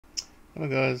Well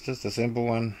guys, just a simple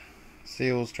one.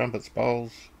 Seals, trumpets,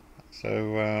 bowls.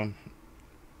 So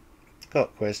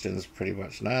got questions, pretty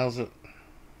much nails it.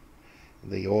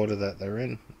 The order that they're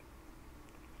in.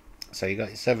 So you got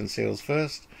your 7 seals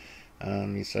first.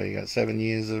 So you got 7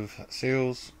 years of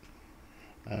seals.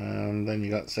 Then you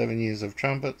got 7 years of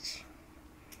trumpets.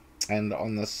 And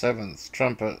on the 7th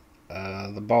trumpet,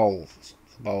 the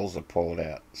bowls are poured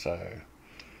out. So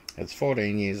it's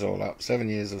 14 years all up. 7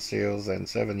 years of seals, then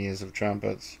 7 years of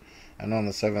trumpets. And on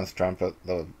the 7th trumpet,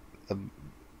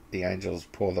 the angels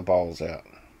pour the bowls out.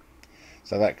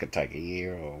 So that could take a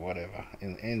year or whatever.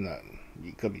 In that,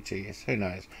 it could be 2 years. Who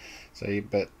knows?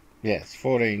 But yeah, it's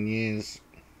 14 years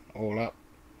all up.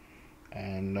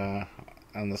 And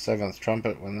on the 7th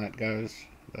trumpet, when that goes,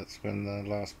 that's when the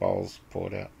last bowl's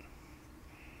poured out.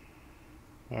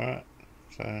 Alright,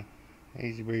 so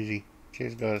easy breezy.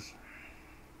 Cheers, guys.